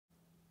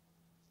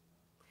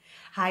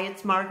Hi,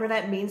 it's Margaret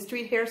at Main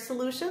Street Hair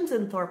Solutions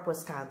in Thorpe,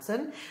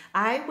 Wisconsin.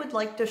 I would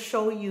like to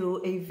show you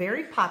a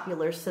very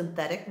popular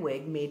synthetic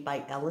wig made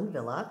by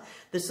Wille.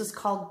 This is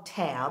called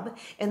Tab,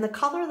 and the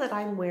color that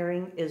I'm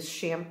wearing is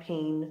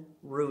Champagne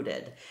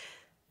Rooted.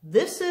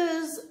 This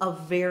is a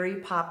very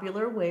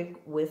popular wig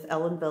with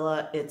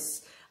Wille.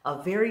 It's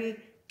a very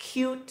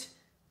cute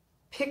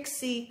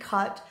pixie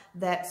cut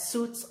that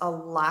suits a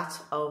lot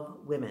of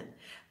women.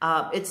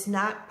 It's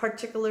not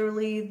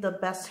particularly the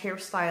best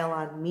hairstyle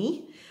on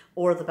me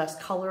or the best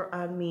color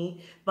on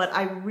me, but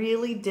I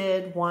really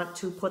did want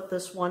to put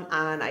this one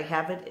on. I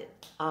have it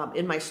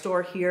in my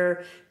store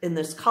here in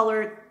this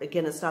color.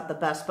 Again, it's not the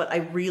best, but I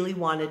really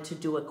wanted to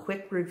do a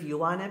quick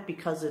review on it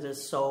because it is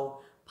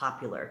so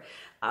popular.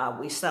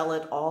 We sell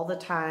it all the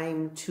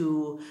time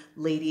to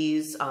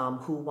ladies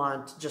who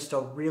want just a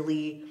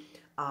really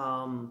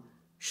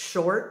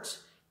short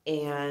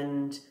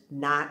and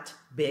not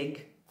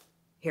big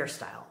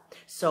hairstyle.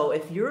 So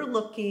if you're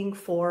looking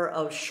for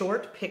a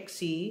short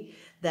pixie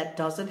that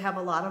doesn't have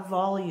a lot of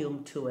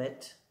volume to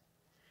it,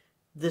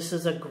 this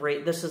is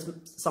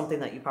something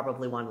that you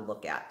probably want to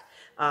look at.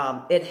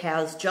 It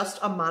has just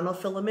a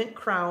monofilament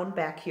crown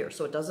back here.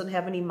 So it doesn't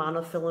have any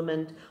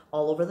monofilament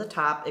all over the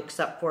top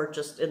except for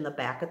just in the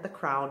back at the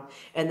crown.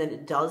 And then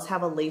it does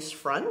have a lace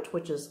front,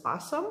 which is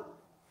awesome.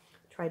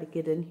 Try to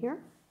get in here.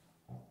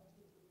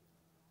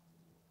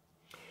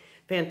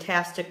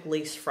 Fantastic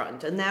lace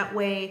front. And that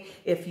way,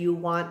 if you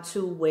want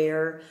to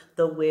wear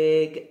the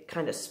wig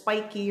kind of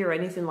spiky or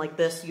anything like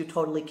this, you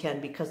totally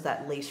can, because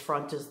that lace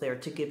front is there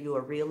to give you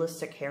a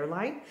realistic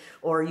hairline.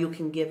 Or you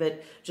can give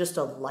it just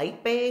a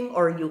light bang,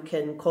 or you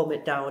can comb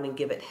it down and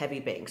give it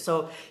heavy bang.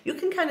 So you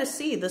can kind of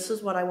see, this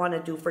is what I want to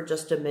do for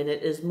just a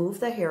minute, is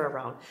move the hair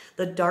around.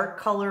 The dark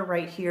color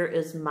right here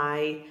is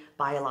my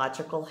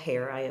biological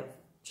hair. I have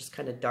just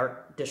kind of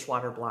dark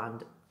dishwater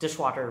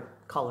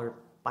colored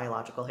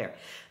biological hair.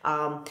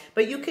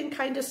 But you can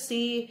kind of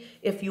see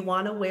if you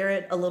want to wear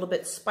it a little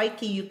bit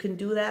spiky, you can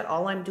do that.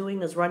 All I'm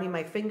doing is running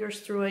my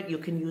fingers through it. You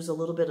can use a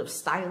little bit of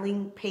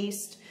styling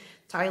cream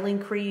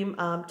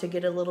to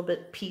get a little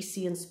bit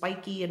piecey and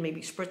spiky, and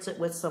maybe spritz it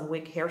with some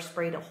wig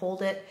hairspray to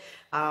hold it.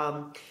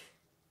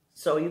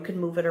 So you can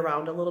move it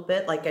around a little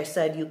bit. Like I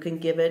said, you can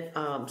give it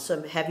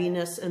some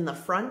heaviness in the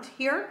front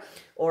here,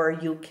 or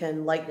you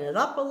can lighten it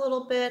up a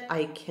little bit.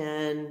 I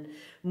can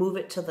move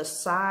it to the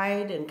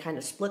side and kind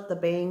of split the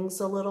bangs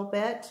a little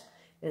bit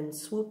and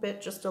swoop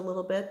it just a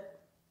little bit,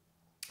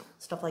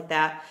 stuff like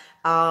that.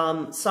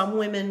 Some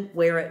women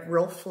wear it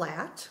real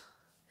flat.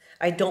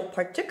 I don't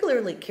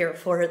particularly care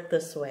for it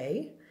this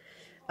way,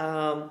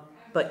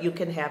 but you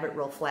can have it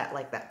real flat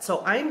like that.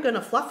 So I'm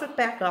gonna fluff it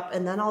back up,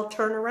 and then I'll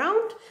turn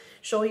around,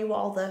 show you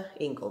all the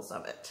angles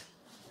of it.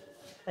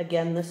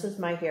 Again, this is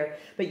my hair,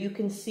 but you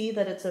can see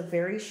that it's a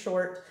very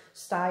short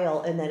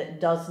style and that it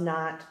does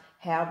not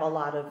have a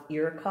lot of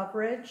ear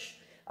coverage.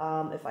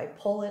 If I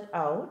pull it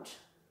out,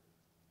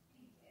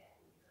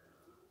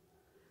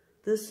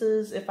 this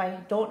is, if I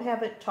don't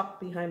have it tucked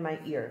behind my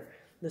ear,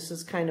 this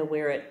is kind of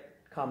where it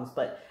comes,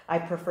 but I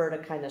prefer to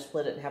kind of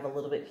split it and have a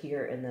little bit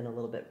here and then a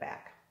little bit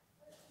back.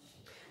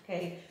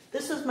 Okay,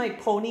 this is my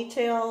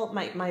ponytail.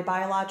 My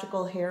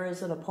biological hair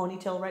is in a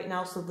ponytail right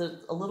now, so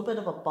there's a little bit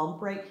of a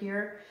bump right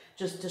here.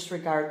 Just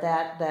disregard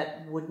that.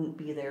 That wouldn't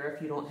be there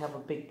if you don't have a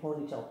big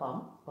ponytail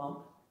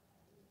bump.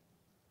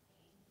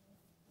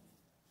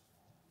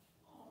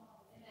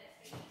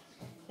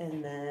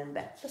 And then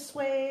back this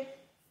way.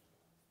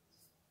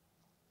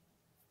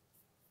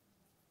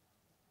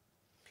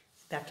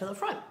 Back to the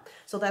front.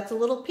 So that's a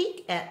little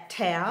peek at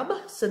Tab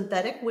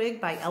Synthetic Wig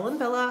by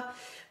Wille.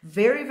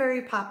 Very,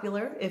 very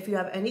popular. If you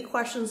have any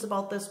questions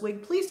about this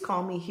wig, please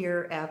call me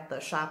here at the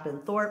shop in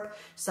Thorpe,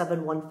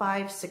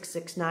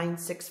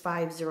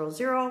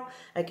 715-669-6500.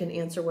 I can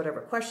answer whatever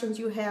questions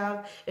you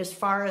have. As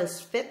far as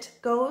fit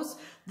goes,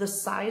 the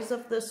size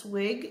of this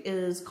wig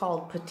is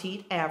called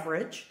Petite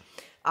Average.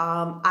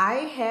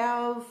 I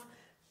have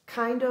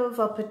kind of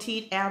a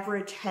petite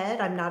average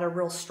head. I'm not a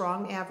real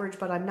strong average,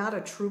 but I'm not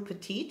a true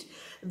petite.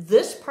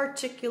 This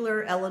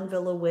particular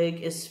Wille wig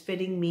is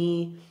fitting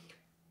me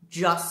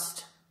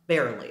just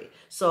barely.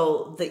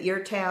 So the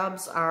ear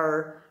tabs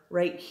are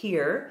right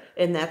here,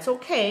 and that's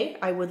okay.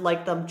 I would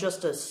like them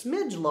just a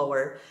smidge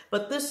lower,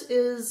 but this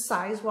is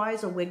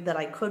size-wise a wig that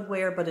I could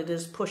wear, but it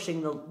is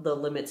pushing the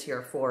limits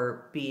here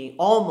for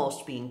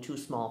almost being too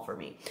small for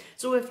me.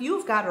 So if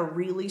you've got a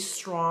really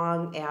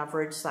strong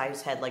average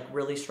size head, like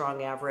really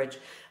strong average,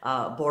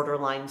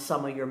 borderline,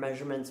 some of your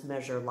measurements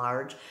measure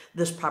large,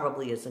 this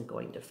probably isn't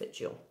going to fit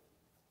you.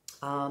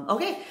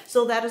 Okay,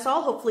 so that is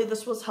all. Hopefully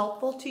this was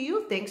helpful to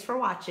you. Thanks for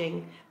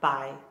watching.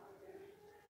 Bye.